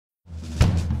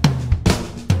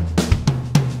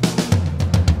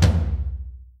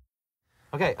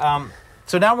Okay,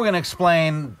 so now we're going to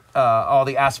explain all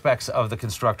the aspects of the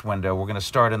construct window. We're going to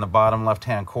start in the bottom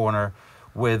left-hand corner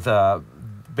with,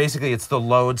 basically it's the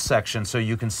load section, so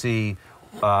you can see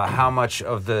how much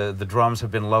of the drums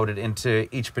have been loaded into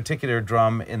each particular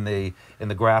drum in the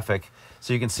graphic.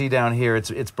 So you can see down here,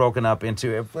 it's broken up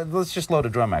into, let's just load a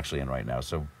drum actually in right now.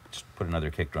 So just put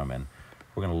another kick drum in.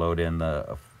 We're going to load in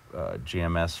the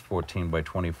GMS 14 by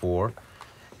 24.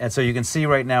 And so you can see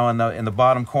right now in the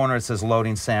bottom corner, it says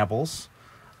loading samples.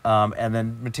 And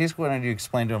then, Mattias, why don't you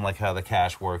explain to him like how the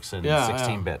cache works in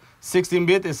 16-bit?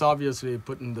 16-bit is obviously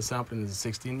putting the sample in the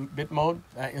 16-bit mode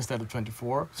instead of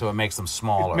 24. So it makes them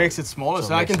smaller. It makes it smaller,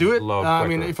 so I can do it. I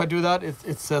mean, if I do that,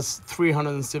 it says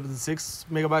 376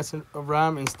 megabytes of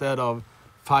RAM instead of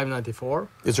 594.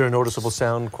 Is there a noticeable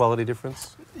sound quality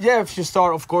difference? Yeah, if you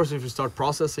start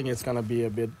processing, it's going to be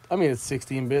a bit, I mean, it's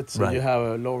 16-bit, so you have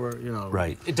a lower,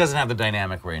 Right. It doesn't have the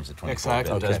dynamic range that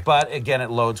 24-bit does, Okay. but again,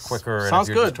 it loads quicker. Sounds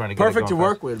and if you're good. Just trying to get Perfect it to going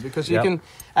work with, because you can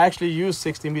actually use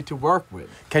 16-bit to work with.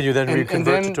 Can you then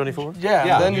reconvert to 24?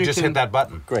 Yeah, then you just hit that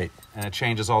button. Great. And it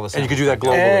changes all the And you can do that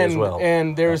globally as well.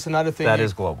 And there's another thing. That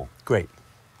is global. Great.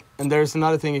 And there's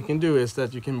another thing you can do is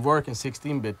that you can work in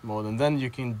 16-bit mode, and then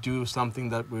you can do something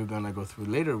that we're going to go through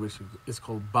later, which is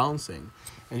called bouncing.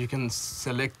 And you can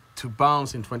select to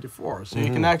bounce in 24. So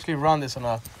you can actually run this on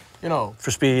a,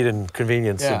 For speed and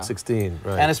convenience in 16,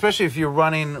 right. And especially if you're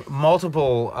running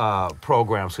multiple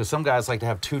programs, because some guys like to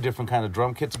have two different kind of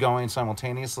drum kits going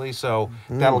simultaneously, so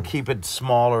that'll keep it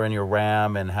smaller in your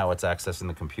RAM and how it's accessing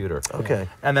the computer. Okay.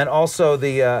 And then also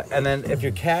and then if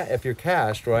you're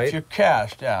cached, right? If you're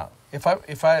cached, yeah. If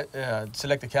I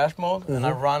select the cache mode and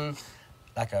I run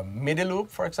like a MIDI loop,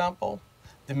 for example,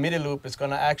 the MIDI loop is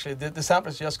going to actually, the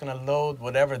sampler is just going to load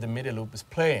whatever the MIDI loop is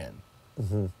playing.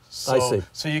 I see.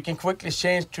 So you can quickly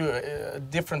change to a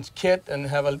different kit and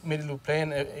have a MIDI loop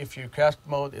playing. If you cache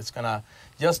mode, it's going to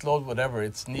just load whatever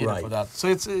it's needed for that. So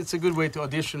it's a good way to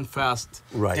audition fast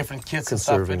different kits and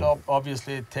stuff. It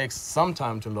obviously it takes some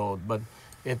time to load, but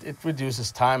it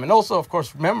reduces time. And also, of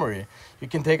course, memory. You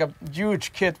can take a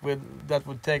huge kit that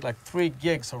would take like 3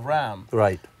 gigs of RAM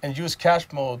and use cache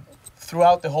mode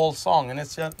throughout the whole song, and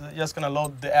it's just going to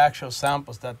load the actual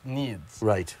samples that needs.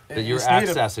 Right. That you're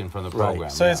accessing from the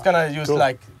program. So it's going to use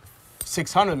like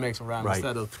 600 megs of RAM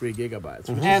instead of 3 gigabytes,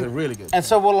 which is a really good And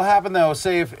so what will happen though,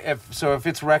 say if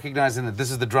it's recognizing that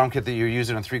this is the drum kit that you're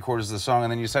using on 3/4 of the song,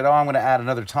 and then you said, oh, I'm going to add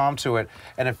another tom to it,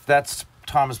 and if that's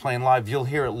Tom is playing live, you'll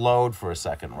hear it load for a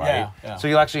second, right? Yeah. So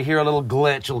you'll actually hear a little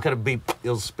glitch. It'll kind of be,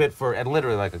 it'll spit for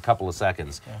literally like a couple of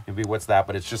seconds. It'll be, what's that?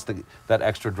 But it's just that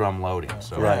extra drum loading.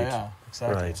 So Yeah,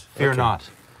 exactly. Right. Fear not.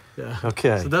 Yeah.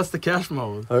 Okay. So that's the cache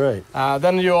mode. All right.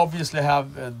 Then you obviously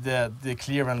have the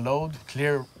clear and load.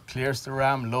 Clears the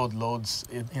RAM, loads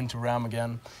it into RAM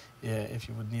again, if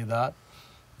you would need that.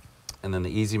 And then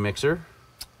the easy mixer.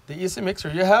 The easy mixer,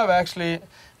 you have actually,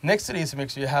 next to the easy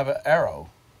mixer, you have an arrow,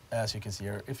 as you can see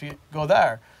here. If you go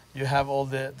there, you have all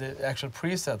the actual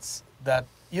presets that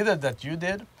either that you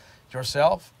did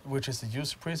yourself, which is the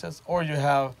user presets, or you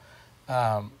have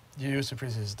your user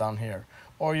presets down here,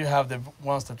 or you have the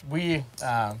ones that we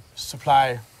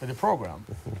supply with the program.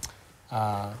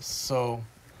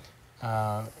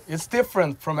 It's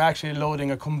different from actually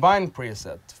loading a combined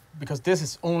preset, because this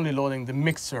is only loading the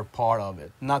mixer part of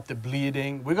it, not the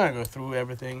bleeding. We're going to go through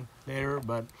everything later,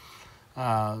 but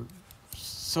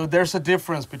so there's a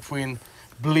difference between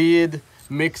bleed,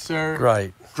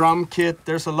 mixer, drum kit.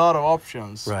 There's a lot of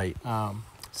options. Right.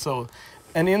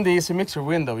 And in the easy mixer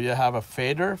window, you have a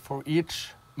fader for each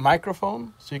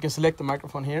microphone, so you can select the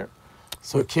microphone here.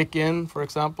 So kick in, for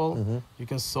example, you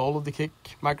can solo the kick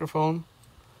microphone.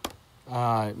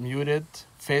 Mute it,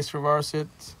 phase reverse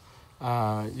it.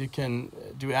 You can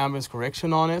do ambience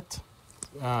correction on it,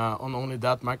 on only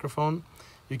that microphone.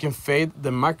 You can fade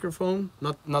the microphone,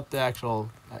 not the actual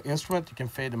instrument. You can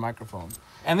fade the microphone.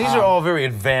 And these are all very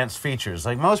advanced features.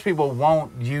 Like most people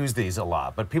won't use these a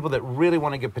lot, but people that really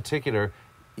want to get particular,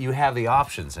 you have the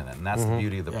options in it, and that's the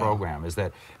beauty of the program, is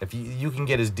that if you can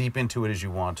get as deep into it as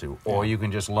you want to, or you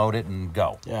can just load it and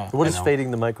go. Yeah. What is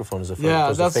fading the microphone? Is it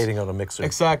fading on a mixer?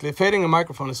 Exactly. Fading a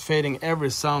microphone is fading every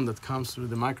sound that comes through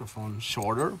the microphone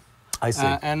shorter. I see.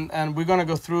 And we're going to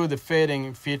go through the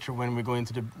fading feature when we go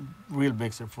into the real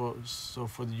mixer. So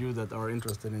for you that are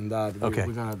interested in that, we're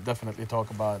going to definitely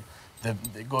talk about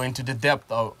go into the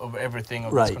depth of everything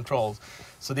of these controls.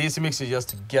 So the easy mixer is just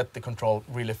to get the control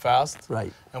really fast.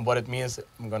 Right. And what it means,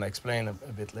 I'm going to explain a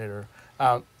bit later.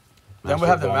 Then we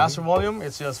have the master volume.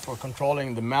 It's just for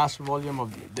controlling the master volume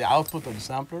of the output of the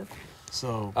sampler.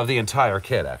 So of the entire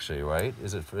kit, actually, right?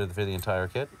 Is it for the entire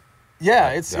kit?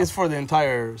 Yeah, it's for the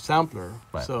entire sampler.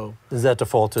 Right. So Is that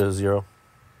default to 0?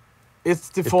 it's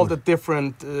default at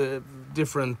different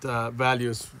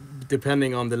values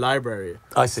depending on the library.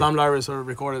 I see. Some libraries are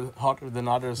recorded hotter than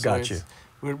others. Got so you.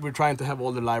 We're trying to have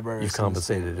all the libraries. You've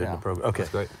compensated in yeah. the program. Okay.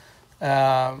 That's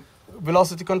great.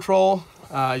 Velocity control.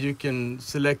 You can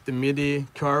select the MIDI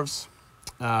curves.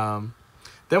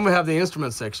 Then we have the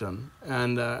instrument section,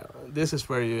 and this is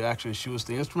where you actually choose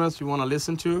the instruments you want to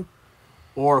listen to,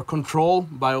 or control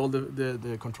by all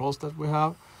the controls that we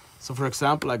have. So, for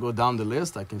example, I go down the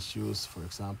list. I can choose, for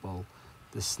example,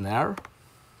 the snare.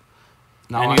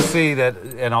 Now And you see that,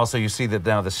 and also you see that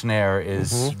now the snare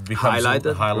is becomes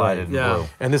highlighted. In Yeah. blue.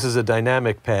 And this is a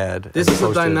dynamic pad. This as is a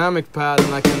opposed to- dynamic pad,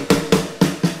 and I can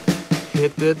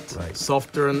hit it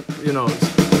softer, and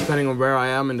depending on where I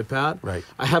am in the pad. Right.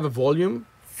 I have a volume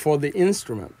for the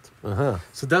instrument. Uh-huh.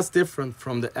 So that's different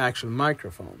from the actual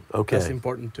microphone. Okay. That's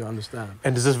important to understand.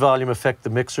 And does this volume affect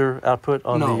the mixer output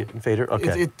on No. the fader?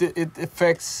 Okay. It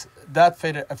affects, that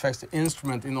fader affects the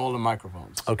instrument in all the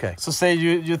microphones. Okay. So say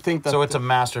you think that... So it's a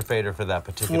master fader for that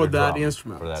particular For that drum,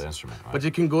 instrument. For that instrument. Right. But you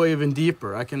can go even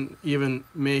deeper. I can even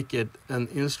make it an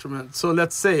instrument. So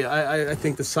let's say I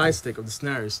think the side stick of the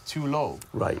snare is too low.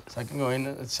 Right. So I can go in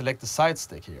and select the side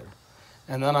stick here.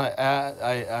 And then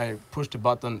I push the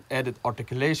button edit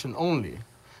articulation only.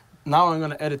 Now I'm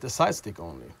going to edit the side stick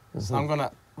only. So I'm going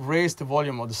to raise the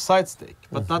volume of the side stick,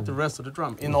 but not the rest of the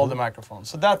drum in all the microphones.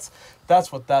 So that's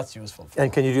what that's useful for.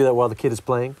 And can you do that while the kid is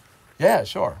playing? Yeah,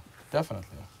 sure,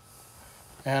 definitely.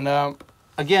 And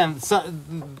Again,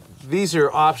 these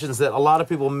are options that a lot of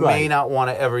people may Right. not want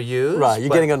to ever use. Right, you're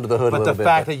getting under the hood a But little the bit,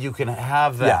 fact but- that you can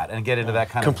have that and get into that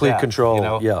kind Complete of depth, control, you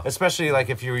know, yeah. especially like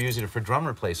if you were using it for drum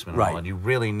replacement, and all, Right. and you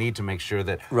really need to make sure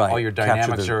that Right, all your capture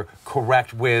dynamics the- are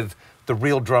correct with the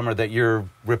real drummer that you're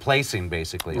replacing,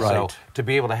 basically. So Right. to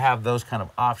be able to have those kind of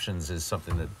options is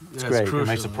something that it's great. It crucial.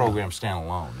 makes the program stand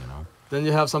alone. You know. Then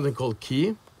you have something called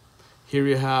key. Here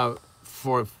you have,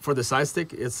 for the side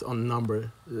stick, it's on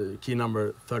key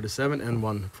number 37 and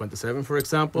 127, for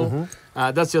example.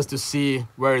 That's just to see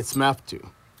where it's mapped to.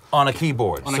 On a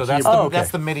keyboard. On a So that's keyboard. the, Oh, okay. that's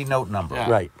the MIDI note number. Yeah.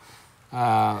 Right.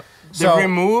 The So-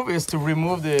 remove is to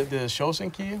remove the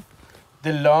chosen key.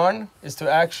 The learn is to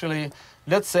actually,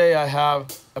 let's say I have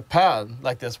a pad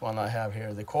like this one I have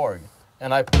here, the Korg,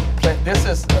 and I play, this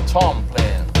is a tom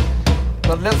playing.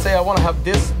 But let's say I want to have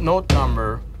this note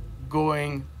number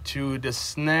going to the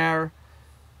snare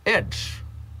edge.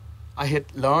 I hit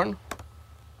learn,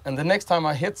 and the next time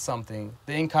I hit something,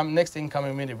 the next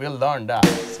incoming MIDI will learn that.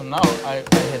 So now I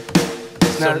hit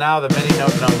snare. So now the MIDI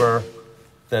note number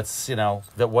that's,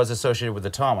 that was associated with the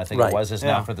tom, I think Right. it was, is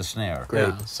now for the snare. Great.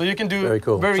 Yeah. So you can do Very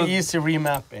cool. very So- easy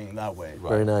remapping that way.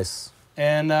 Very nice.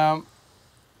 And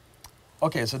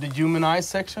okay, so the Humanized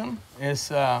section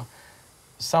is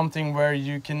something where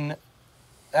you can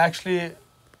actually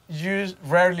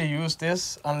rarely use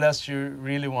this unless you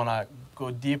really want to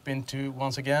go deep into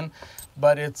once again.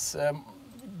 But it's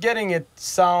getting it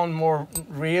sound more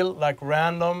real, like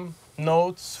random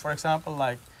notes, for example,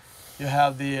 like you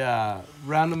have the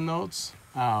random notes.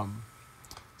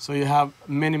 So you have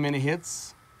many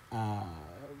hits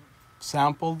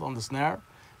sampled on the snare.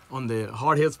 On the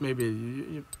hard hits,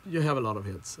 maybe you have a lot of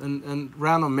hits. And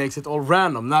random makes it all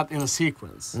random, not in a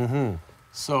sequence.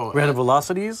 So Random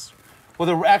velocities?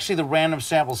 Well, actually the random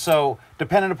samples. So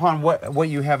depending upon what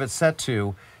you have it set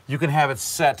to, you can have it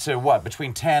set to what?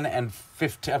 Between 10 and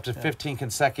 15, up to 15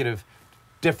 consecutive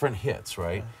different hits,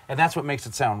 right? And that's what makes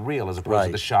it sound real as opposed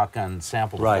to the shotgun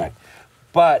sample effect.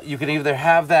 But you can either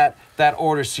have that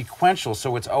order sequential,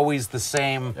 so it's always the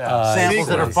same samples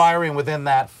that are firing within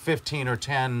that 15 or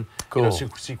 10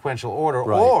 sequential order,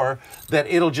 or that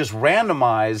it'll just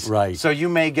randomize. Right. So you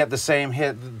may get the same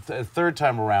hit the third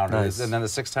time around, and then the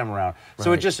sixth time around.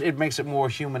 So it makes it more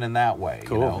human in that way.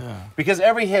 Cool. You know? Because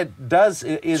every hit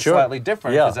is slightly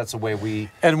different, because that's the way we.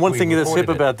 And one we thing that's hip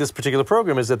recorded it. about this particular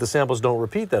program is that the samples don't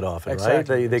repeat that often,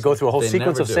 Exactly. right? They go through a whole They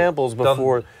sequence never of do. samples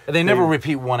before. They never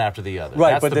repeat one after the other.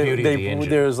 Right, That's but the beauty of the engine.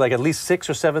 there's like at least 6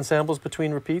 or 7 samples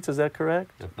between repeats. Is that correct?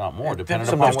 If not more, depending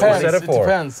depends. upon what you set it It for.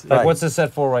 depends. Like Right. what's it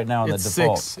set for right now in It's the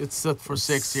default? 6. It's set for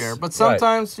 6 here. But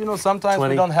sometimes, sometimes 20.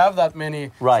 we don't have that many.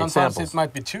 Right, Sometimes samples. it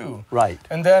might be 2. Right.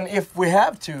 And then if we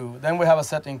have 2, then we have a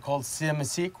setting called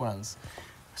semi-sequence.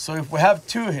 So if we have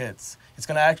 2 hits, it's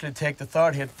going to actually take the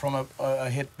third hit from a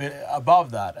hit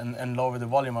above that and lower the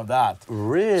volume of that.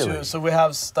 Really? So we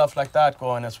have stuff like that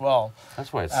going as well.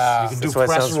 That's why you can do That's why it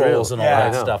press sounds real. rolls and all Yeah. that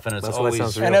I know. stuff, and it's That's why it always.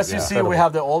 sounds real. And as you Yeah. see, we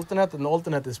have the alternate, and the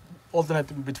alternate is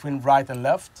alternate between right and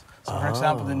left. So for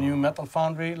example, the new Metal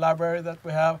Foundry library that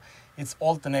we have, it's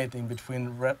alternating between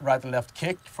right and left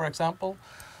kick, for example.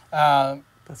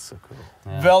 That's so cool.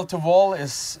 Yeah. Well-to-wall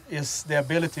is the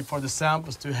ability for the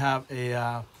samples to have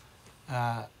a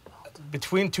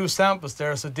between two samples.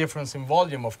 There's a difference in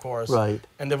volume, of course. Right.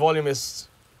 And the volume is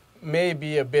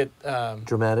maybe a bit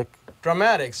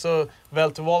dramatic. So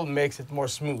well-to-wall makes it more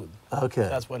smooth. Okay.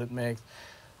 That's what it makes.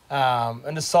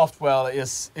 And the soft well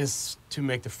is to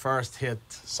make the first hit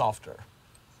softer.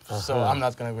 So I'm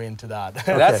not going to go into that.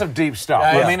 Okay. That's some deep stuff.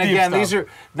 Yeah, I mean, again, stuff. these are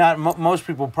not most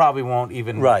people probably won't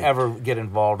even ever get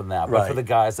involved in that. But for the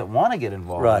guys that want to get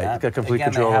involved in that, got complete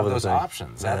again, control they have over those the thing.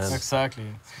 options. That's exactly.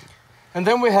 And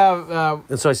then we have.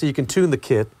 And so I see you can tune the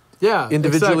kit. Yeah,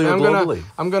 individually or globally.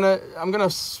 I'm gonna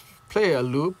play a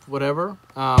loop, whatever.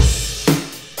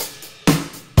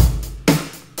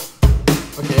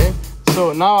 Okay.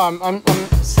 So now I'm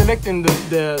selecting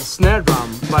the snare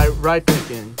drum by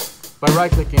right-clicking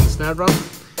the snare drum,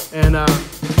 and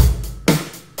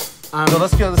so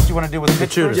let's go. Do you want to do with the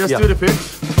pitch first? Just do the pitch.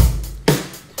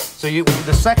 So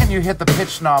the second you hit the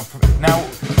pitch knob, now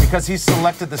because he's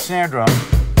selected the snare drum,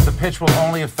 the pitch will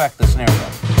only affect the snare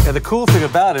drum. And the cool thing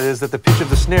about it is that the pitch of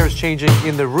the snare is changing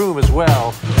in the room as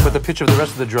well, but the pitch of the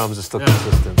rest of the drums is still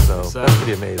consistent. So that's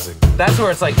pretty amazing. That's where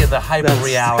it's like in the hyper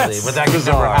reality, but that can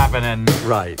never happen in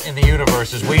the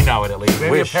universe as we know it, at least.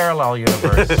 Maybe a parallel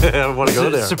universe. I don't want to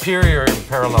go there. Superior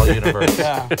parallel universe.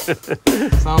 Yeah.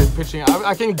 Sound pitching.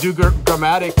 I can do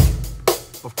dramatic,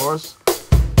 of course.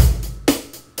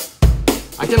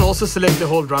 I can also select the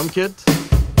whole drum kit,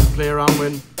 play around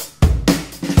with.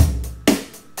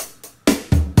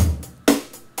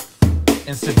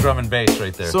 Instant drum and bass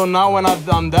right there. So now when I've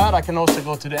done that, I can also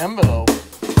go to the envelope.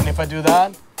 And if I do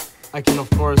that, I can, of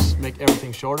course, make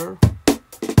everything shorter.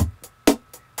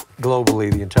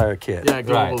 Globally, the entire kit. Yeah,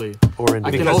 globally. Right. Or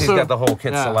individually. Because he's got the whole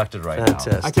kit selected right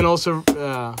now. I can also...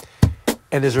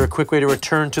 and is there a quick way to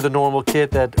return to the normal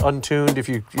kit, that untuned, if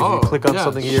you click on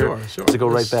something here, does it go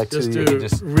right back to the...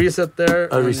 Just reset there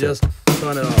and just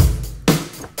turn it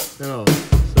off. You know.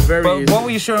 But what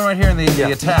were you showing right here in the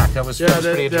attack? That was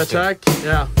pretty interesting. The attack,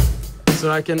 So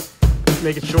I can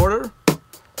make it shorter,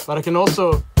 but I can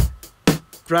also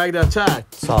drag the attack.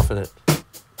 Soften it.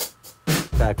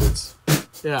 Backwards.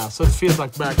 Yeah, so it feels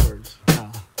like backwards.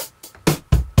 Yeah.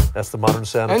 That's the modern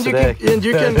sound of today. And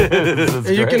you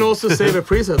can also save a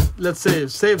preset. Let's say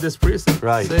save this preset.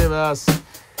 Right. Save as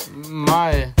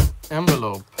my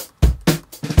envelope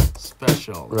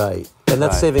special. Right. And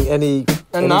that's saving any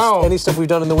stuff we've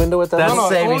done in the window at that That's point?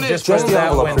 saving only just the that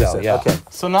envelope window. preset. Yeah. Okay.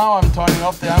 So now I'm turning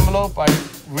off the envelope. I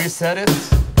reset it.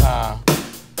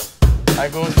 I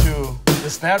go to the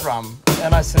snare drum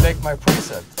and I select my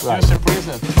preset. Right. User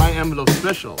preset, my envelope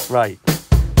special. Right.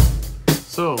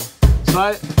 So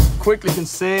I quickly can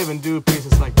save and do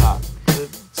presets like that.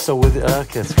 So with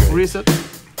that's great. Reset.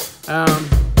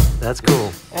 That's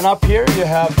cool. And up here you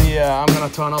have the. I'm gonna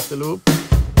turn off the loop.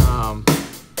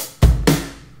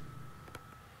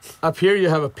 Up here you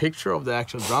have a picture of the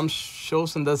actual drum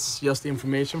shows, and that's just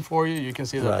information for you. You can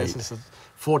see that this is a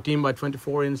 14 by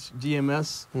 24 inch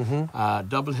GMS,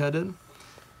 double-headed.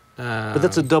 But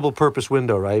that's a double-purpose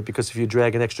window, right? Because if you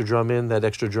drag an extra drum in, that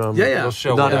extra drum will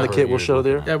show not in the kit will show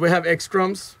there. Yeah, we have X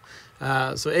drums.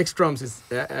 So X drums is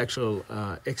actual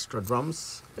extra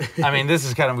drums. I mean, this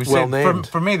is kind of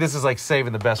for me. This is like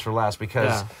saving the best for last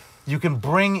because you can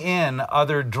bring in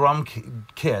other drum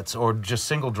kits or just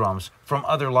single drums from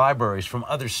other libraries, from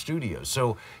other studios.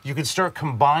 So you can start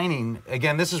combining.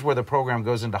 Again, this is where the program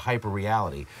goes into hyper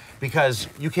reality because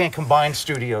you can't combine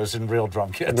studios in real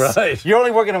drum kits. Right. You're only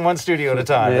working in one studio at a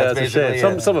time. Yeah, that's basically a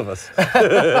shame. Some of us.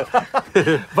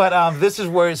 But this is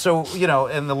where,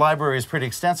 and the library is pretty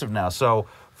extensive now. So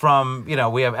from,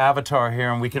 we have Avatar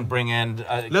here, and we can bring in...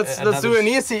 let's do an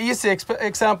easy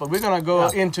example. We're going to go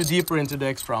deeper into the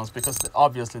X drums because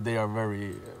obviously they are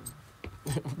very...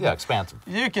 expansive.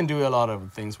 You can do a lot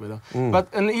of things with them.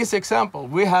 But an easy example,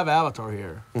 we have Avatar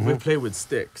here. We play with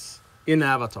sticks in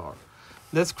Avatar.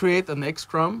 Let's create an X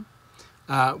drum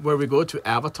where we go to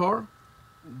Avatar,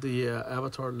 the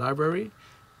Avatar library,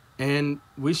 and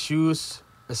we choose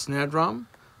a snare drum,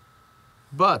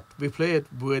 but we play it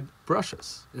with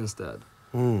brushes instead.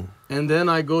 And then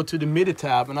I go to the MIDI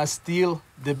tab and I steal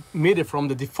the MIDI from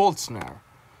the default snare.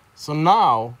 So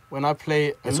now when I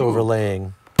play it's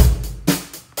overlaying.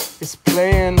 It's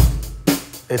playing...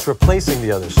 It's replacing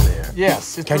the other snare.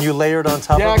 Yes. Can you layer it on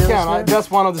top of the other snare? Yeah, I can.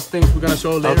 That's one of the things we're going to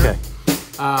show later. Okay.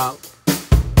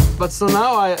 But so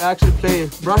now I actually play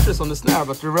brushes on the snare,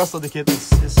 but the rest of the kit is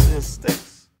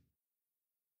sticks.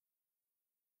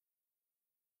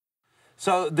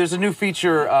 So there's a new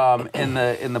feature in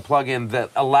the plugin that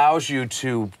allows you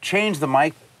to change the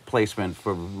mic placement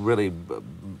for really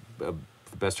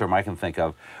best term I can think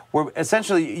of, where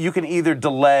essentially you can either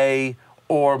delay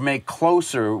or make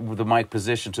closer the mic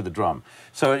position to the drum.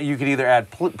 So you could either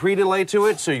add pre-delay to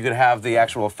it, so you could have the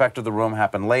actual effect of the room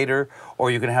happen later,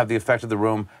 or you can have the effect of the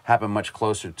room happen much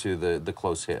closer to the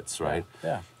close hits, right?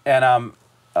 Yeah. And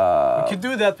we could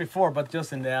do that before, but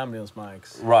just in the ambience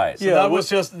mics. Right. So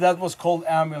that was called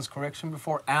ambience correction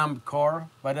before, amp core,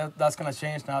 but that's gonna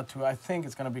change now to, I think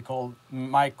it's gonna be called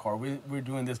mic core. We're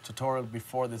doing this tutorial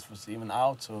before this was even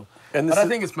out, so. But I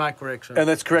think it's mic correction. And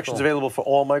that's corrections available for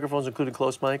all microphones, including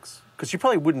close mics? Because you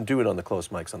probably wouldn't do it on the close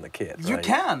mics on the kit, right? You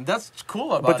can. That's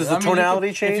cool about it. But does the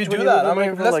tonality change? If you when do move that, the I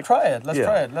mean, microphone? let's try it. Let's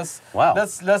try it.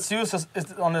 Let's use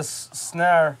it on this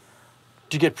snare.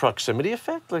 Do you get proximity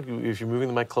effect, like if you're moving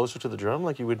the mic closer to the drum,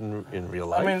 like you would in real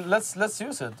life? I mean, let's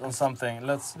use it on something.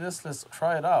 Let's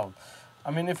try it out.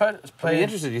 I mean, if I play. I'm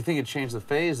interested. Do you think it changed the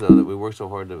phase though that we worked so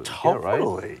hard to get right?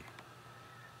 Totally.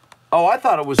 Oh, I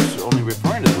thought it was only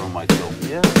referring to the room mic though.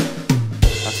 Yeah.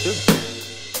 That's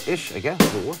good. Ish, I guess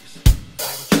it works.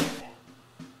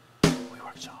 We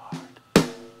worked so hard.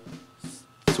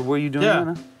 So what are you doing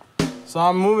now? So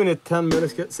I'm moving it 10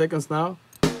 milliseconds now.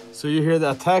 So you hear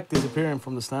the attack disappearing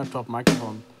from the snare top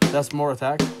microphone. That's more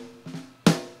attack.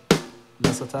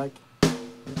 Less attack.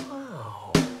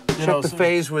 Wow. Check the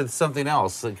phase with something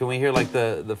else. Can we hear like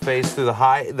the phase through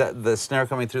the the snare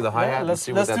coming through the hi-hat and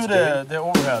see what that's doing? Let's do the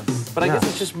overheads. But I guess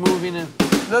it's just moving it.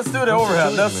 Let's do the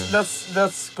overhead.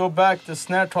 Let's go back the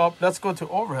snare top. Let's go to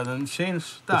overhead and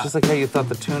change that. It's just like how you thought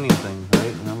the tuning thing,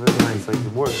 right? Remember? It's like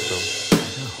it works.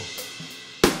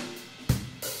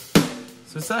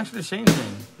 So it's actually changing.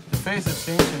 The phase is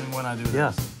changing when I do this.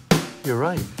 Yes, you're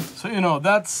right. So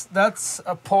that's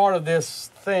a part of this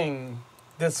thing.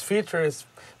 This feature is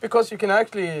because you can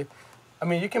actually, I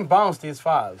mean, you can bounce these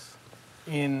files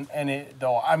in any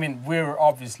DAW. I mean, we're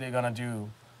obviously gonna do,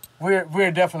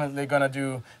 we're definitely gonna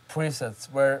do presets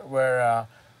where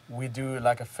we do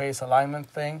like a phase alignment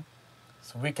thing.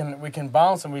 So we can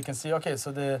bounce and we can see, okay,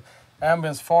 so the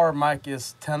ambience far mic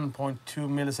is 10.2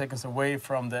 milliseconds away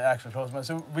from the actual close mic.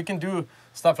 So we can do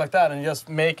stuff like that and just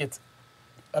make it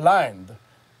aligned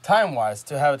time-wise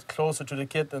to have it closer to the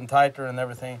kit and tighter and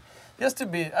everything. Just to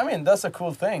be, I mean, that's a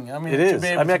cool thing. I mean, It is.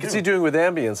 I I mean, I can see doing it with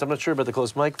ambience. I'm not sure about the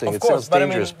close mic thing. Of It course, sounds but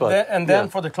dangerous, I mean, then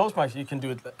yeah. for the close mic, you can do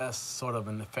it as sort of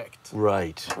an effect.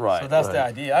 Right. Right. So that's the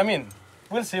idea. I mean,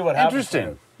 we'll see what happens.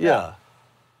 Interesting. Yeah.